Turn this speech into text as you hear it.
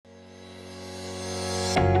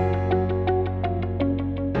Hey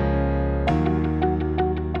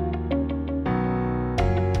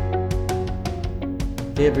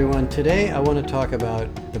everyone, today I want to talk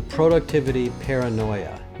about the productivity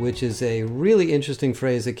paranoia, which is a really interesting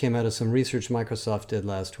phrase that came out of some research Microsoft did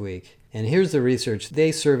last week. And here's the research.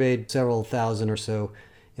 They surveyed several thousand or so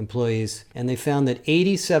employees, and they found that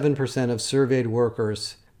 87% of surveyed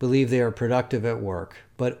workers believe they are productive at work,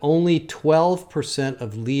 but only 12%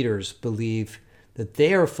 of leaders believe that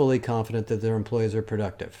they are fully confident that their employees are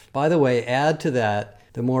productive. By the way, add to that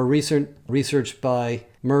the more recent research by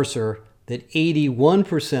Mercer that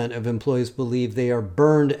 81% of employees believe they are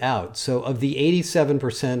burned out. So of the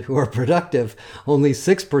 87% who are productive, only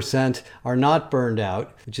 6% are not burned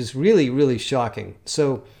out, which is really, really shocking.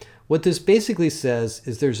 So what this basically says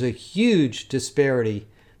is there's a huge disparity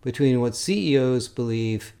between what CEOs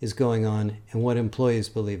believe is going on and what employees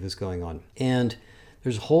believe is going on. And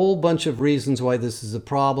there's a whole bunch of reasons why this is a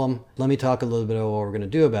problem. Let me talk a little bit about what we're going to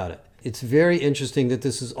do about it. It's very interesting that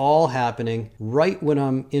this is all happening right when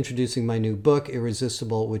I'm introducing my new book,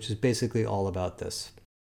 Irresistible, which is basically all about this.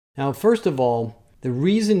 Now, first of all, the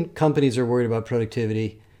reason companies are worried about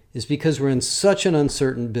productivity is because we're in such an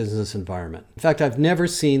uncertain business environment. In fact, I've never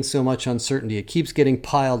seen so much uncertainty. It keeps getting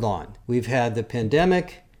piled on. We've had the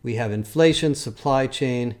pandemic, we have inflation, supply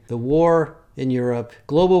chain, the war in Europe,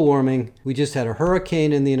 global warming. We just had a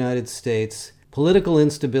hurricane in the United States, political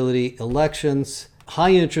instability, elections,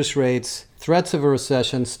 high interest rates, threats of a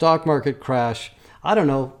recession, stock market crash. I don't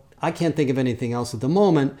know. I can't think of anything else at the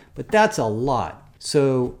moment, but that's a lot.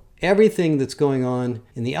 So everything that's going on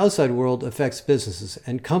in the outside world affects businesses,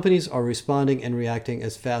 and companies are responding and reacting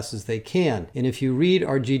as fast as they can. And if you read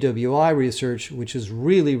our GWI research, which is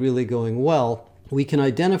really, really going well, we can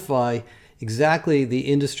identify exactly the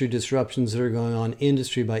industry disruptions that are going on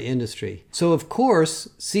industry by industry. So of course,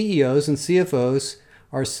 CEOs and CFOs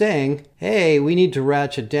are saying, hey, we need to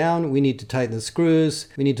ratchet down, we need to tighten the screws,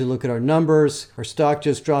 we need to look at our numbers, our stock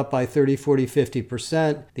just dropped by 30, 40,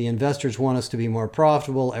 50%, the investors want us to be more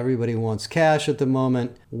profitable, everybody wants cash at the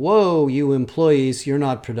moment. Whoa, you employees, you're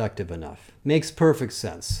not productive enough. Makes perfect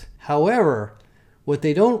sense. However, what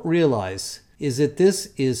they don't realize is that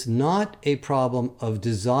this is not a problem of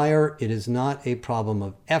desire, it is not a problem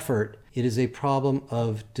of effort, it is a problem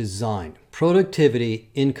of design.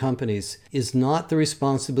 Productivity in companies is not the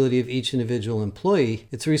responsibility of each individual employee,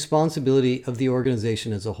 it's the responsibility of the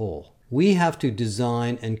organization as a whole. We have to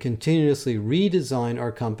design and continuously redesign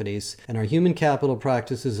our companies and our human capital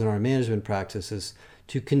practices and our management practices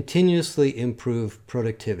to continuously improve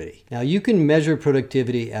productivity. Now, you can measure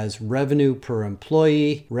productivity as revenue per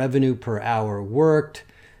employee, revenue per hour worked,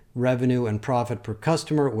 revenue and profit per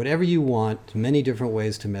customer, whatever you want, many different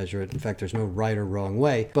ways to measure it. In fact, there's no right or wrong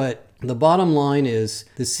way. But the bottom line is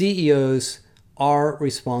the CEOs are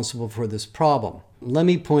responsible for this problem. Let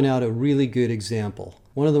me point out a really good example.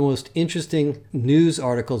 One of the most interesting news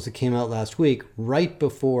articles that came out last week, right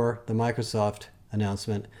before the Microsoft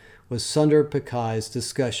announcement, was Sundar Pichai's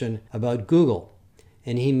discussion about Google.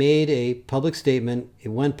 And he made a public statement, it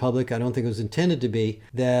went public, I don't think it was intended to be,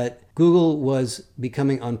 that Google was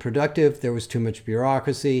becoming unproductive, there was too much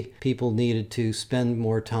bureaucracy, people needed to spend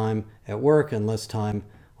more time at work and less time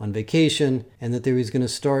on vacation, and that they was going to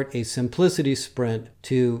start a simplicity sprint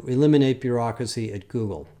to eliminate bureaucracy at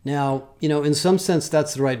Google. Now, in some sense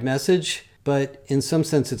that's the right message, but in some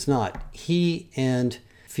sense it's not. He and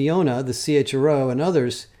Fiona, the CHRO, and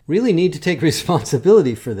others really need to take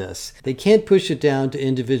responsibility for this. They can't push it down to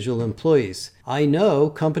individual employees. I know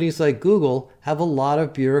companies like Google have a lot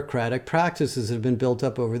of bureaucratic practices that have been built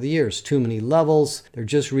up over the years. Too many levels. They're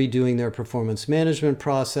just redoing their performance management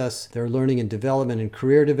process. They're learning and development and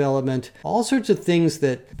career development. All sorts of things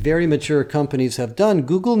that very mature companies have done,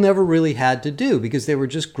 Google never really had to do because they were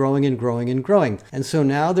just growing and growing and growing. And so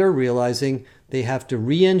now they're realizing they have to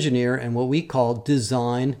re-engineer and what we call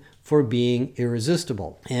design for being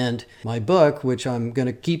irresistible. And my book, which I'm going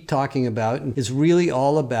to keep talking about, is really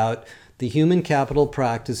all about the human capital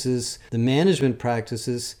practices, the management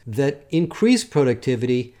practices that increase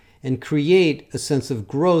productivity and create a sense of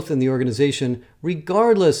growth in the organization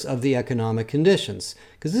regardless of the economic conditions.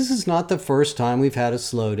 Because this is not the first time we've had a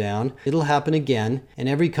slowdown. It'll happen again, and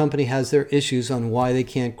every company has their issues on why they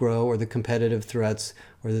can't grow or the competitive threats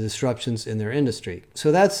or the disruptions in their industry.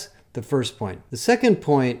 So that's the first point. The second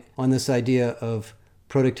point on this idea of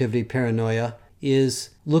productivity paranoia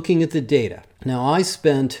is looking at the data. Now, I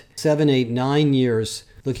spent 7, 8, 9 years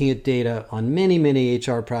looking at data on many, many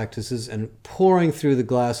HR practices and pouring through the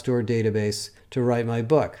Glassdoor database to write my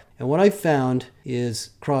book. And what I found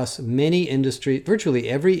is across many industries, virtually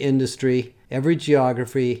every industry, every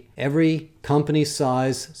geography, every company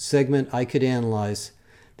size segment I could analyze,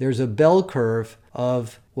 there's a bell curve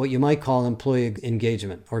of what you might call employee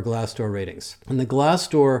engagement or Glassdoor ratings. And the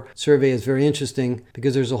Glassdoor survey is very interesting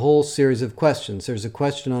because there's a whole series of questions. There's a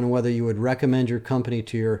question on whether you would recommend your company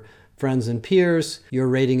to your friends and peers, your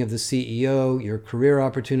rating of the CEO, your career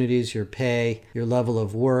opportunities, your pay, your level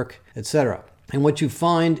of work, etc. And what you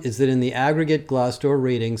find is that in the aggregate Glassdoor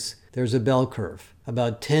ratings, there's a bell curve.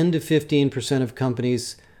 About 10 to 15% of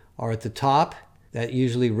companies are at the top, that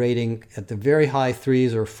usually rating at the very high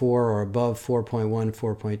 3s or 4 or above 4.1,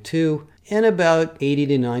 4.2, and about 80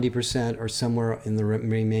 to 90% are somewhere in the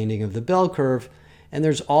remaining of the bell curve. And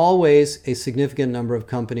there's always a significant number of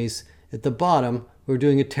companies at the bottom who are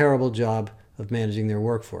doing a terrible job of managing their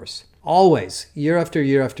workforce. Always, year after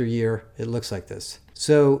year after year, it looks like this.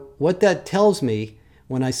 So what that tells me,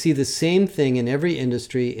 when I see the same thing in every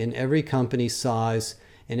industry, in every company size,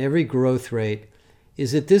 in every growth rate,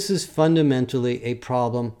 is that this is fundamentally a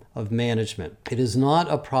problem of management. It is not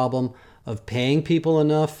a problem of paying people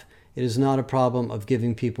enough. It is not a problem of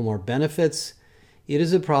giving people more benefits. It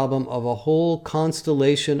is a problem of a whole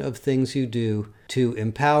constellation of things you do to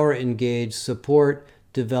empower, engage, support,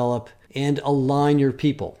 develop, and align your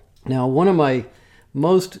people. Now, one of my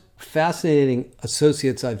most fascinating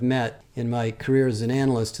associates I've met in my career as an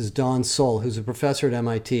analyst is Don Soll, who's a professor at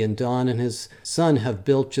MIT. And Don and his son have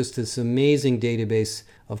built just this amazing database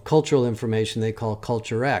of cultural information they call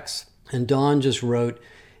Culture X. And Don just wrote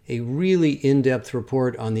a really in-depth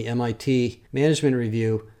report on the MIT Management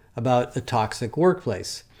Review about a toxic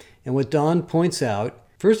workplace. And what Don points out,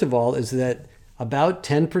 first of all, is that about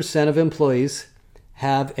 10% of employees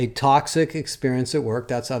have a toxic experience at work.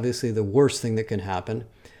 That's obviously the worst thing that can happen.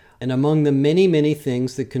 And among the many, many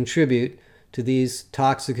things that contribute to these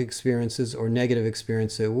toxic experiences or negative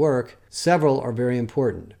experiences at work, several are very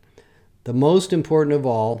important. The most important of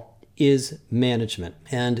all is management.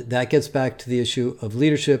 And that gets back to the issue of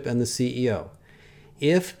leadership and the CEO.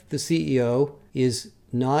 If the CEO is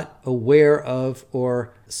not aware of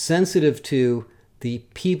or sensitive to the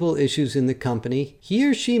people issues in the company, he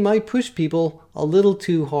or she might push people a little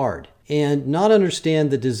too hard and not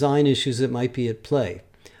understand the design issues that might be at play.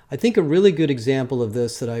 I think a really good example of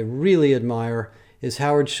this that I really admire is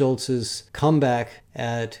Howard Schultz's comeback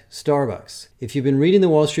at Starbucks. If you've been reading the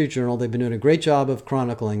Wall Street Journal, they've been doing a great job of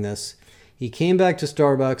chronicling this. He came back to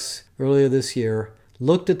Starbucks earlier this year,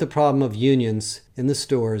 looked at the problem of unions in the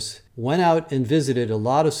stores, went out and visited a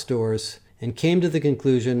lot of stores, and came to the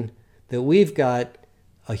conclusion that we've got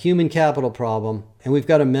a human capital problem and we've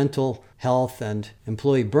got a mental health and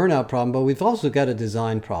employee burnout problem, but we've also got a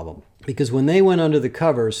design problem. Because when they went under the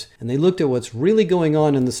covers and they looked at what's really going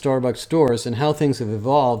on in the Starbucks stores and how things have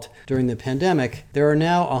evolved during the pandemic, there are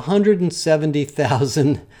now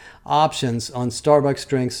 170,000 options on Starbucks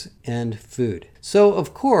drinks and food. So,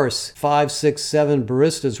 of course, 5, 6, 7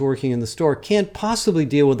 baristas working in the store can't possibly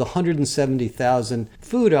deal with 170,000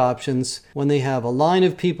 food options when they have a line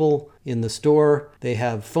of people in the store, they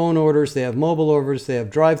have phone orders, they have mobile orders, they have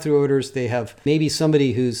drive-through orders, they have maybe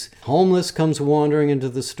somebody who's homeless comes wandering into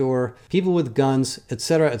the store, people with guns,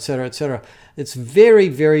 etc., etc., etc. It's very,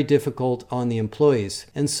 very difficult on the employees.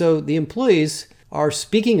 And so the employees are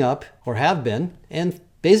speaking up, or have been, and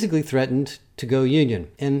basically threatened to go union.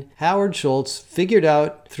 And Howard Schultz figured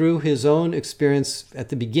out through his own experience at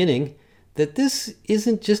the beginning that this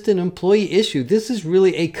isn't just an employee issue. This is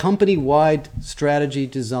really a company-wide strategy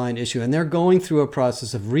design issue. And they're going through a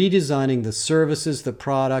process of redesigning the services, the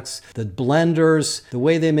products, the blenders, the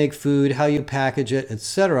way they make food, how you package it,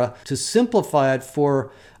 etc., to simplify it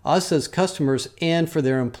for us as customers and for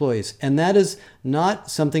their employees. And that is not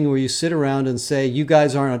something where you sit around and say, you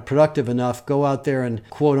guys aren't productive enough, go out there and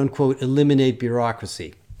quote unquote eliminate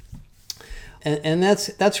bureaucracy. And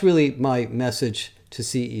that's really my message to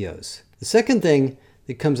CEOs. The second thing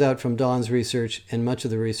that comes out from Don's research and much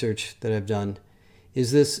of the research that I've done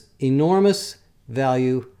is this enormous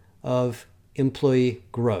value of employee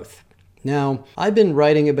growth. Now, I've been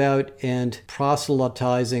writing about and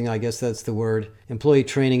proselytizing, I guess that's the word, employee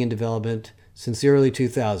training and development since the early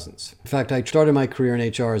 2000s. In fact, I started my career in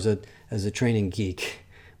HR as a training geek,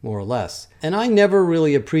 more or less. And I never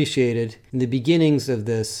really appreciated, in the beginnings of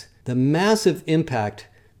this, the massive impact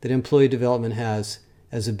that employee development has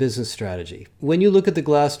as a business strategy. When you look at the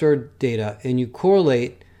Glassdoor data and you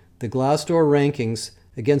correlate the Glassdoor rankings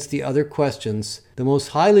against the other questions, the most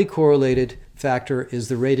highly correlated factor is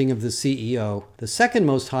the rating of the CEO. The second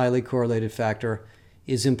most highly correlated factor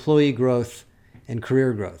is employee growth and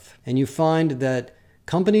career growth. And you find that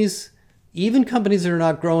companies Even companies that are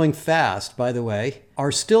not growing fast, by the way,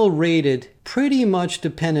 are still rated pretty much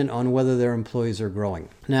dependent on whether their employees are growing.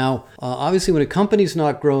 Now, obviously, when a company's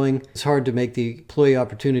not growing, it's hard to make the employee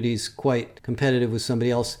opportunities quite competitive with somebody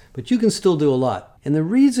else, but you can still do a lot. And the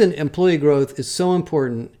reason employee growth is so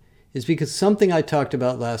important is because something I talked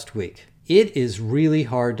about last week. It is really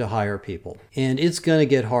hard to hire people, and it's going to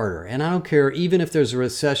get harder. And I don't care, even if there's a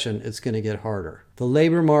recession, it's going to get harder. The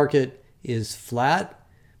labor market is flat.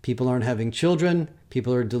 People aren't having children.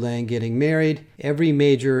 People are delaying getting married. Every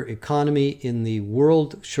major economy in the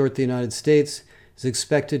world, short the United States, is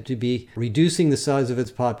expected to be reducing the size of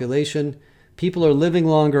its population. People are living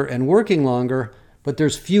longer and working longer, but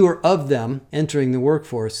there's fewer of them entering the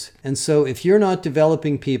workforce. And so if you're not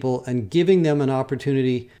developing people and giving them an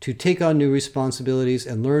opportunity to take on new responsibilities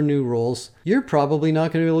and learn new roles, you're probably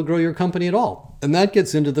not going to be able to grow your company at all. And that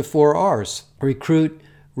gets into the 4 R's: recruit,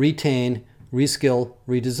 retain, reskill,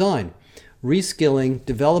 redesign. Reskilling,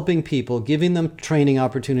 developing people, giving them training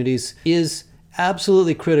opportunities is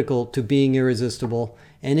absolutely critical to being irresistible,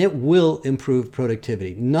 and it will improve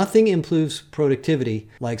productivity. Nothing improves productivity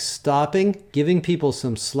like stopping, giving people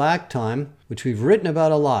some slack time, which we've written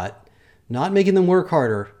about a lot, not making them work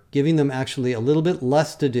harder, giving them actually a little bit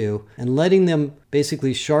less to do, and letting them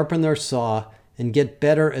basically sharpen their saw and get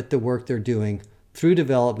better at the work they're doing through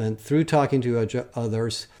development, through talking to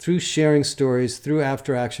others, through sharing stories, through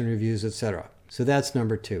after-action reviews, etc. So that's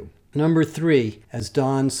number 2. Number 3, as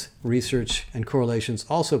Don's research and correlations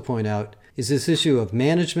also point out, is this issue of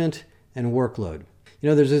management and workload. You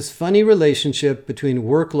know, there's this funny relationship between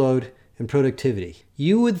workload and productivity.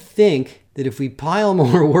 You would think that if we pile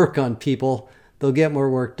more work on people, they'll get more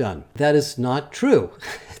work done. That is not true.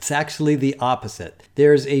 It's actually the opposite.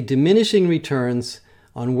 There's a diminishing returns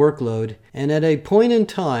on workload, and at a point in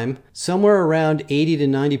time, somewhere around 80 to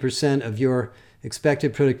 90% of your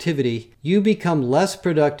expected productivity, you become less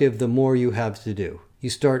productive the more you have to do. You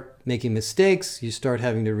start making mistakes, you start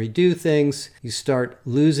having to redo things, you start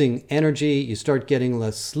losing energy, you start getting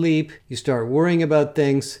less sleep, you start worrying about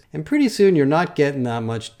things, and pretty soon you're not getting that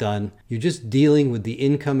much done. You're just dealing with the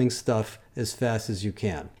incoming stuff as fast as you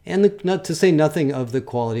can. And not to say nothing of the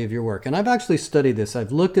quality of your work. And I've actually studied this.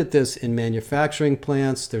 I've looked at this in manufacturing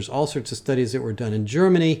plants. There's all sorts of studies that were done in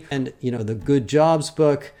Germany. And, the Good Jobs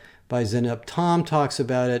book by Zeynep Tom talks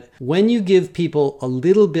about it. When you give people a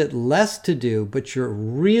little bit less to do, but you're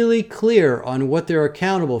really clear on what they're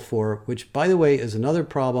accountable for, which, by the way, is another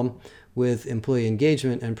problem with employee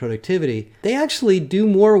engagement and productivity, they actually do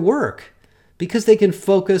more work because they can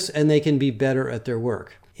focus and they can be better at their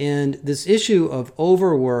work. And this issue of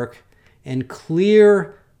overwork and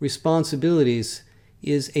clear responsibilities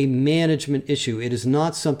is a management issue. It is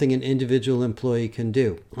not something an individual employee can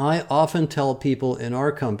do. I often tell people in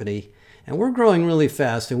our company, and we're growing really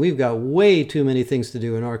fast and we've got way too many things to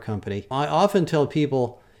do in our company. I often tell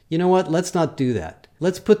people, you know what, let's not do that.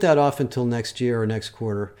 Let's put that off until next year or next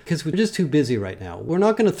quarter because we're just too busy right now. We're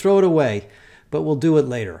not going to throw it away, but we'll do it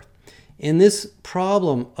later. And this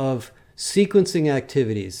problem of sequencing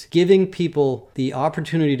activities, giving people the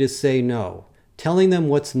opportunity to say no, telling them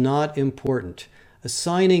what's not important,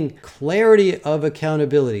 assigning clarity of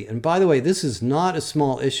accountability. And by the way, this is not a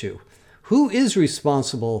small issue. Who is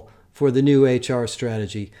responsible for the new HR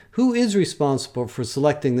strategy? Who is responsible for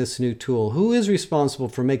selecting this new tool? Who is responsible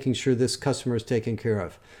for making sure this customer is taken care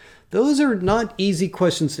of? Those are not easy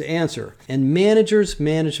questions to answer. And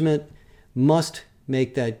management must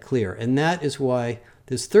make that clear. And that is why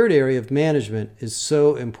this third area of management is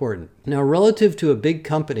so important. Now, relative to a big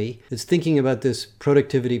company that's thinking about this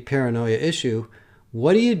productivity paranoia issue,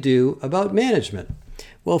 what do you do about management?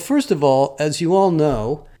 Well, first of all, as you all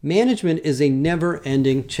know, management is a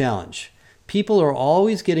never-ending challenge. People are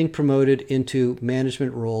always getting promoted into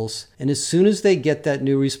management roles, and as soon as they get that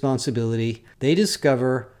new responsibility, they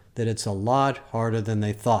discover that it's a lot harder than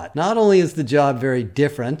they thought. Not only is the job very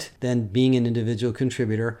different than being an individual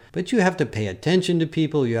contributor, but you have to pay attention to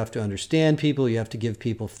people, you have to understand people, you have to give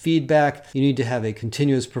people feedback, you need to have a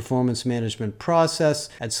continuous performance management process.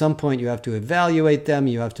 At some point you have to evaluate them,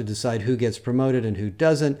 you have to decide who gets promoted and who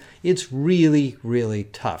doesn't. It's really, really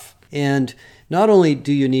tough. And not only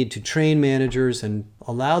do you need to train managers and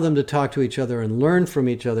allow them to talk to each other and learn from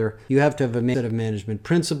each other, you have to have a set of management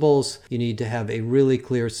principles. You need to have a really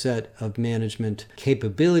clear set of management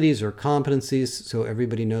capabilities or competencies so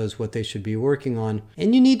everybody knows what they should be working on.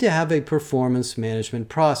 And you need to have a performance management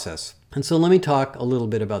process. And so let me talk a little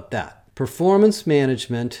bit about that. Performance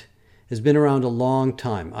management has been around a long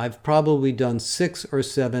time. I've probably done 6 or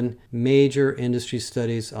 7 major industry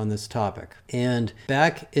studies on this topic. And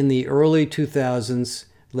back in the early 2000s,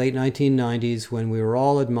 late 1990s, when we were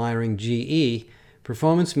all admiring GE,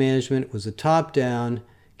 performance management was a top-down,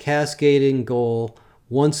 cascading goal,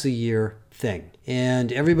 once-a-year thing.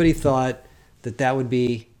 And everybody thought that that would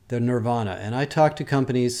be the nirvana. And I talked to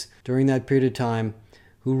companies during that period of time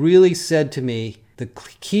who really said to me, the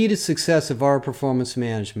key to success of our performance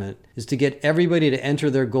management is to get everybody to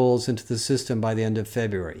enter their goals into the system by the end of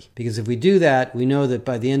February. Because if we do that, we know that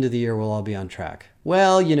by the end of the year, we'll all be on track.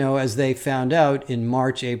 Well, as they found out in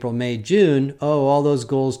March, April, May, June, all those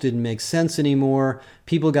goals didn't make sense anymore.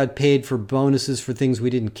 People got paid for bonuses for things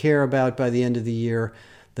we didn't care about by the end of the year.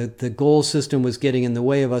 The goal system was getting in the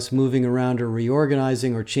way of us moving around or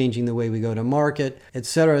reorganizing or changing the way we go to market, et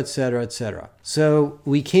cetera, et cetera, et cetera. So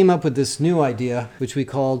we came up with this new idea, which we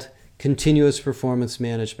called continuous performance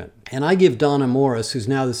management. And I give Donna Morris, who's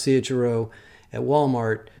now the CHRO at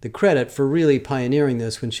Walmart, the credit for really pioneering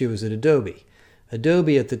this when she was at Adobe.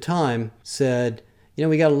 Adobe at the time said,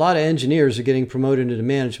 we got a lot of engineers who are getting promoted into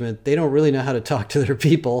management. They don't really know how to talk to their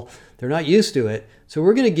people. They're not used to it. So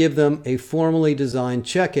we're going to give them a formally designed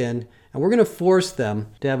check-in, and we're going to force them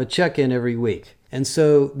to have a check-in every week. And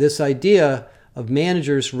so this idea of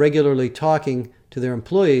managers regularly talking to their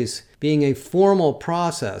employees being a formal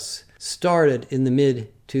process started in the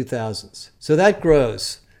mid-2000s. So that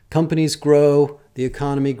grows. Companies grow. The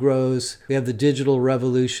economy grows. We have the digital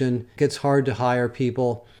revolution. It gets hard to hire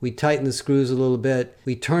people. We tighten the screws a little bit.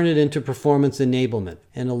 We turn it into performance enablement.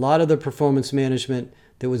 And a lot of the performance management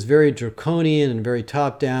that was very draconian and very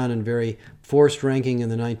top-down and very forced ranking in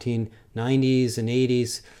the 1990s and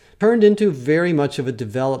 80s turned into very much of a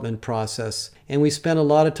development process. And we spent a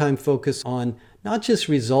lot of time focused on not just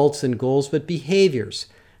results and goals, but behaviors.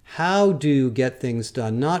 How do you get things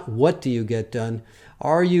done? Not what do you get done.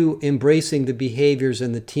 Are you embracing the behaviors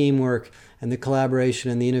and the teamwork and the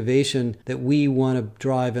collaboration and the innovation that we want to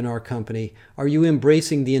drive in our company? Are you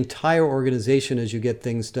embracing the entire organization as you get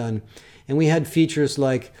things done? And we had features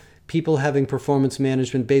like people having performance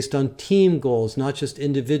management based on team goals, not just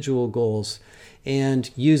individual goals, and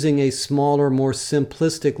using a smaller, more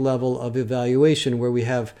simplistic level of evaluation where we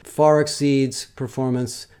have far exceeds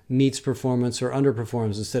performance, meets performance, or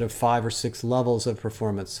underperforms instead of 5 or 6 levels of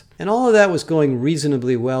performance. And all of that was going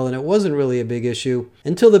reasonably well, and it wasn't really a big issue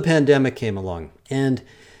until the pandemic came along. And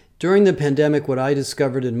during the pandemic, what I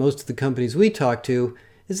discovered in most of the companies we talked to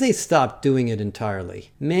is they stopped doing it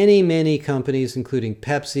entirely. Many companies, including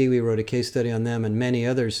Pepsi, we wrote a case study on them, and many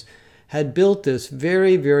others, had built this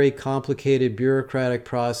very, very complicated bureaucratic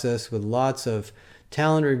process with lots of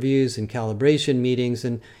talent reviews and calibration meetings.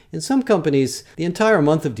 And in some companies, the entire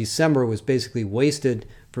month of December was basically wasted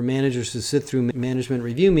for managers to sit through management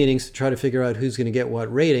review meetings to try to figure out who's going to get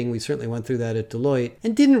what rating. We certainly went through that at Deloitte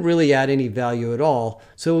and didn't really add any value at all.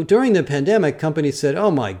 So during the pandemic, companies said,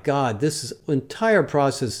 oh my God, this entire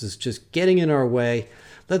process is just getting in our way.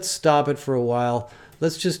 Let's stop it for a while.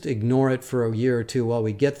 Let's just ignore it for a year or two while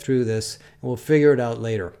we get through this, and we'll figure it out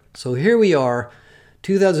later. So here we are,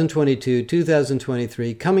 2022,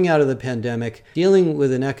 2023, coming out of the pandemic, dealing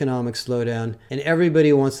with an economic slowdown, and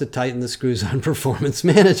everybody wants to tighten the screws on performance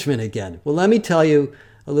management again. Well, let me tell you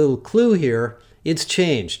a little clue here. It's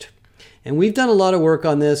changed. And we've done a lot of work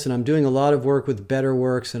on this, and I'm doing a lot of work with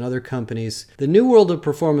BetterWorks and other companies. The new world of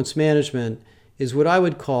performance management is what I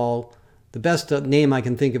would call, the best name I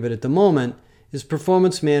can think of it at the moment, is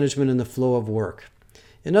performance management in the flow of work.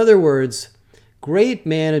 In other words, great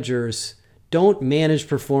managers don't manage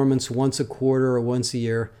performance once a quarter or once a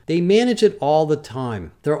year. They manage it all the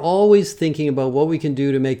time. They're always thinking about what we can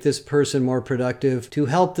do to make this person more productive, to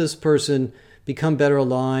help this person become better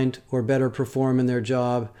aligned or better perform in their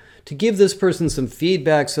job, to give this person some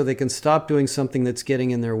feedback so they can stop doing something that's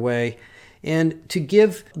getting in their way, and to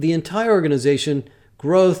give the entire organization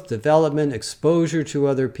growth, development, exposure to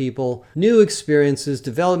other people, new experiences,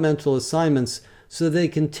 developmental assignments, so they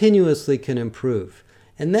continuously can improve.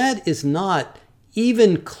 And that is not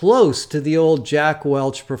even close to the old Jack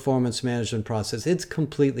Welch performance management process. It's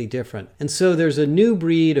completely different. And so there's a new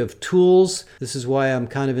breed of tools. This is why I'm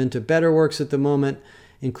kind of into BetterWorks at the moment,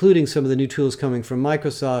 including some of the new tools coming from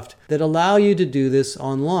Microsoft that allow you to do this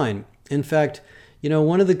online. In fact,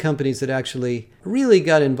 one of the companies that actually really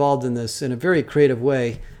got involved in this in a very creative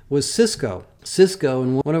way was Cisco. Cisco,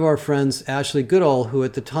 and one of our friends, Ashley Goodall, who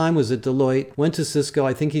at the time was at Deloitte, went to Cisco,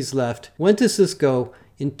 I think he's left, went to Cisco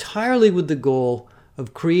entirely with the goal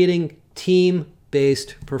of creating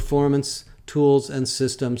team-based performance tools and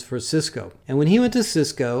systems for Cisco. And when he went to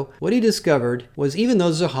Cisco, what he discovered was, even though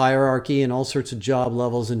there's a hierarchy and all sorts of job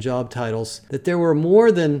levels and job titles, that there were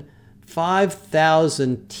more than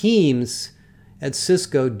 5,000 teams at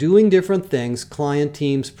Cisco doing different things, client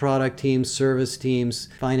teams, product teams, service teams,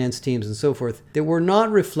 finance teams, and so forth, that were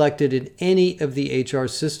not reflected in any of the HR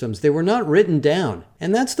systems. They were not written down.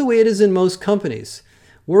 And that's the way it is in most companies.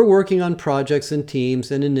 We're working on projects and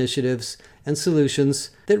teams and initiatives and solutions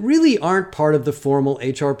that really aren't part of the formal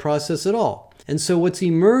HR process at all. And so what's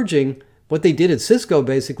emerging, what they did at Cisco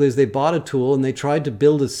basically is they bought a tool and they tried to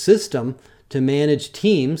build a system to manage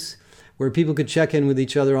teams where people could check in with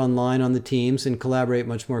each other online on the teams and collaborate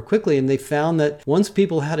much more quickly. And they found that once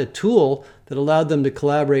people had a tool that allowed them to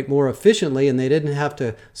collaborate more efficiently and they didn't have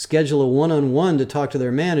to schedule a one-on-one to talk to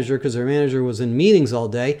their manager because their manager was in meetings all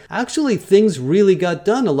day, actually things really got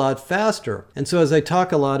done a lot faster. And so as I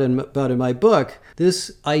talk a lot about in my book,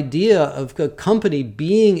 this idea of a company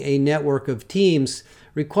being a network of teams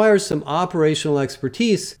requires some operational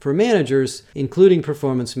expertise for managers, including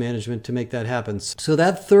performance management, to make that happen. So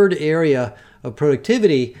that third area of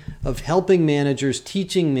productivity, of helping managers,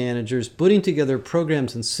 teaching managers, putting together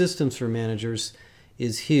programs and systems for managers,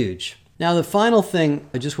 is huge. Now, the final thing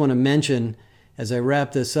I just want to mention as I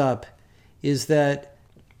wrap this up is that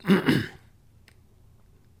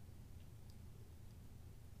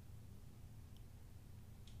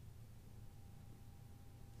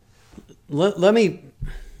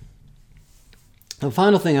the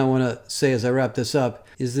final thing I want to say as I wrap this up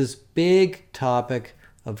is this big topic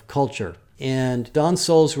of culture. And Don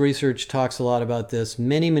Soul's research talks a lot about this.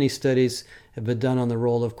 Many studies have been done on the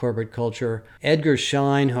role of corporate culture. Edgar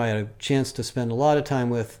Schein, who I had a chance to spend a lot of time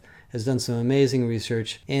with, has done some amazing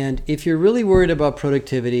research. And if you're really worried about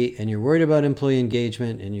productivity and you're worried about employee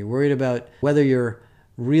engagement and you're worried about whether you're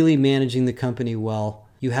really managing the company well,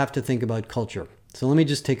 you have to think about culture. So let me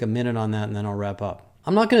just take a minute on that and then I'll wrap up.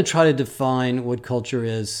 I'm not going to try to define what culture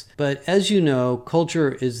is, but as you know,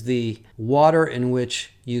 culture is the water in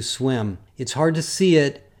which you swim. It's hard to see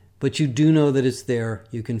it, but you do know that it's there.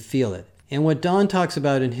 You can feel it. And what Don talks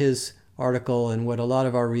about in his article and what a lot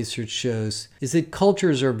of our research shows is that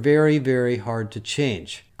cultures are very, very hard to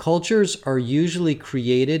change. Cultures are usually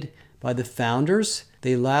created by the founders.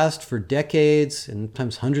 They last for decades and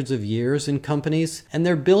sometimes hundreds of years in companies, and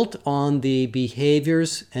they're built on the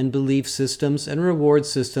behaviors and belief systems and reward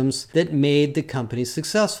systems that made the company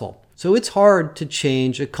successful. So it's hard to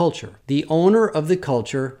change a culture. The owner of the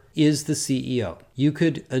culture is the CEO. You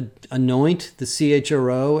could anoint the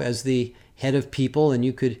CHRO as the head of people, and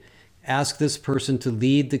you could ask this person to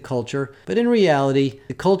lead the culture. But in reality,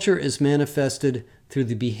 the culture is manifested through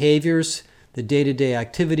the behaviors, the day-to-day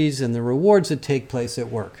activities, and the rewards that take place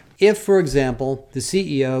at work. If, for example, the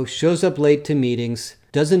CEO shows up late to meetings,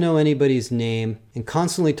 doesn't know anybody's name, and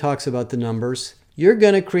constantly talks about the numbers, you're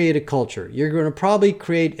going to create a culture. You're going to probably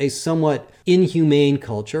create a somewhat inhumane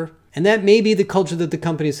culture. And that may be the culture that the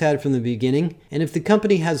company's had from the beginning. And if the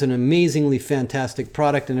company has an amazingly fantastic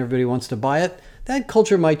product and everybody wants to buy it, that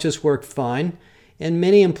culture might just work fine. And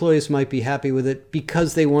many employees might be happy with it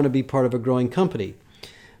because they want to be part of a growing company.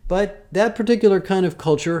 But that particular kind of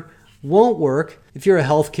culture won't work if you're a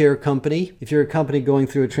healthcare company, if you're a company going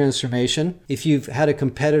through a transformation, if you've had a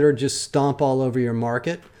competitor just stomp all over your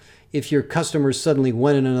market, if your customers suddenly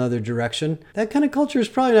went in another direction. That kind of culture is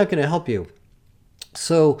probably not going to help you.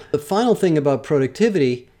 So the final thing about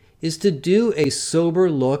productivity is to do a sober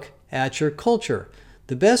look at your culture.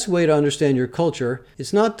 The best way to understand your culture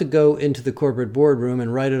is not to go into the corporate boardroom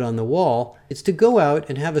and write it on the wall. It's to go out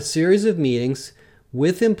and have a series of meetings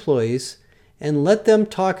with employees and let them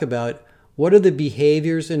talk about what are the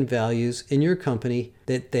behaviors and values in your company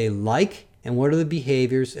that they like and what are the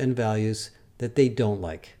behaviors and values that they don't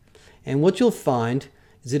like. And what you'll find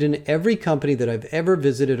is that in every company that I've ever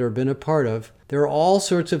visited or been a part of, there are all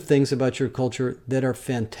sorts of things about your culture that are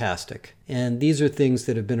fantastic. And these are things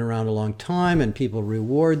that have been around a long time and people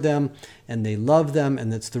reward them and they love them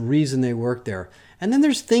and that's the reason they work there. And then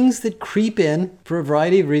there's things that creep in for a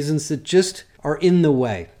variety of reasons that just are in the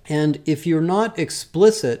way. And if you're not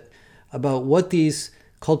explicit about what these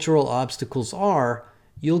cultural obstacles are,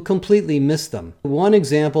 you'll completely miss them. One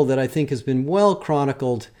example that I think has been well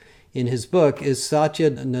chronicled in his book is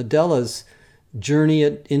Satya Nadella's journey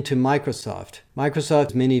into Microsoft. Microsoft,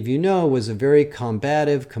 as many of you know, was a very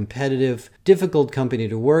combative, competitive, difficult company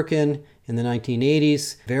to work in the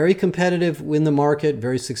 1980s. Very competitive in the market,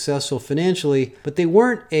 very successful financially, but they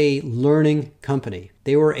weren't a learning company.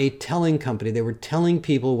 They were a telling company. They were telling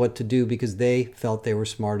people what to do because they felt they were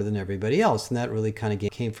smarter than everybody else. And that really kind of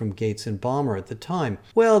came from Gates and Ballmer at the time.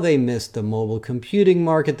 Well, they missed the mobile computing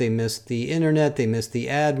market. They missed the internet. They missed the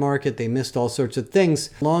ad market. They missed all sorts of things.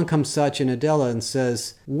 Along comes Satya Nadella and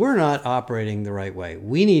says, we're not operating the right way.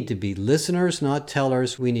 We need to be listeners, not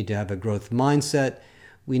tellers. We need to have a growth mindset.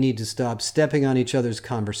 We need to stop stepping on each other's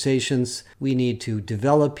conversations. We need to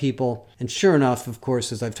develop people. And sure enough, of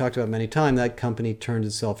course, as I've talked about many times, that company turned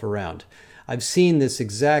itself around. I've seen this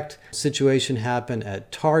exact situation happen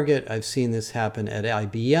at Target. I've seen this happen at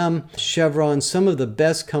IBM, Chevron. Some of the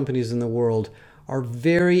best companies in the world are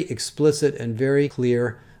very explicit and very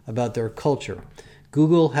clear about their culture.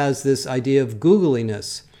 Google has this idea of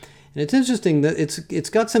Googliness. And it's interesting that it's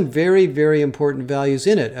got some very, very important values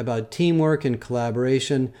in it about teamwork and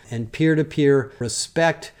collaboration and peer-to-peer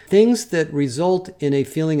respect, things that result in a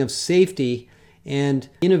feeling of safety and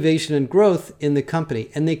innovation and growth in the company.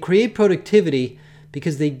 And they create productivity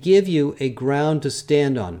because they give you a ground to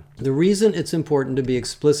stand on. The reason it's important to be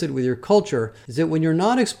explicit with your culture is that when you're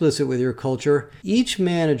not explicit with your culture, each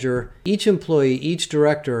manager, each employee, each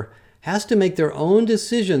director has to make their own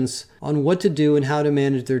decisions on what to do and how to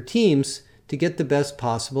manage their teams to get the best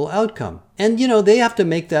possible outcome. And they have to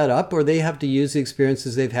make that up, or they have to use the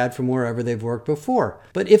experiences they've had from wherever they've worked before.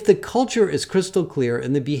 But if the culture is crystal clear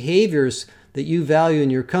and the behaviors that you value in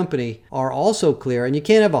your company are also clear, and you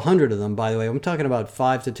can't have 100 of them, by the way, I'm talking about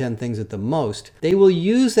 5 to 10 things at the most, they will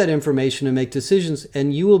use that information to make decisions,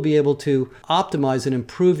 and you will be able to optimize and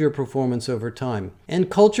improve your performance over time. And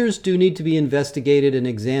cultures do need to be investigated and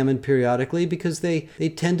examined periodically because they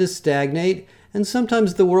tend to stagnate. And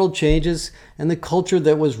sometimes the world changes, and the culture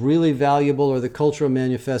that was really valuable, or the cultural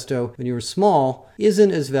manifesto when you were small,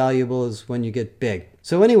 isn't as valuable as when you get big.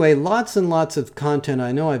 So anyway, lots and lots of content.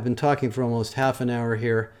 I know I've been talking for almost half an hour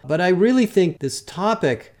here, but I really think this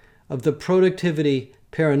topic of the productivity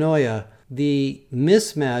paranoia, the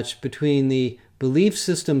mismatch between the belief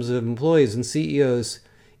systems of employees and CEOs,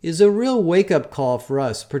 is a real wake-up call for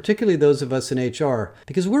us, particularly those of us in HR,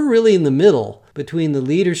 because we're really in the middle between the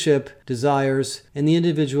leadership desires and the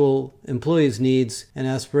individual employee's needs and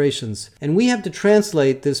aspirations. And we have to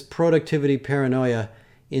translate this productivity paranoia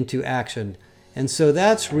into action. And so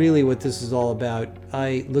that's really what this is all about.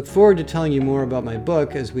 I look forward to telling you more about my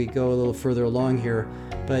book as we go a little further along here,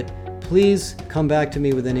 but please come back to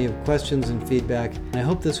me with any questions and feedback. And I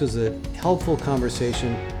hope this was a helpful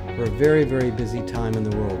conversation for a very, very busy time in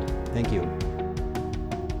the world. Thank you.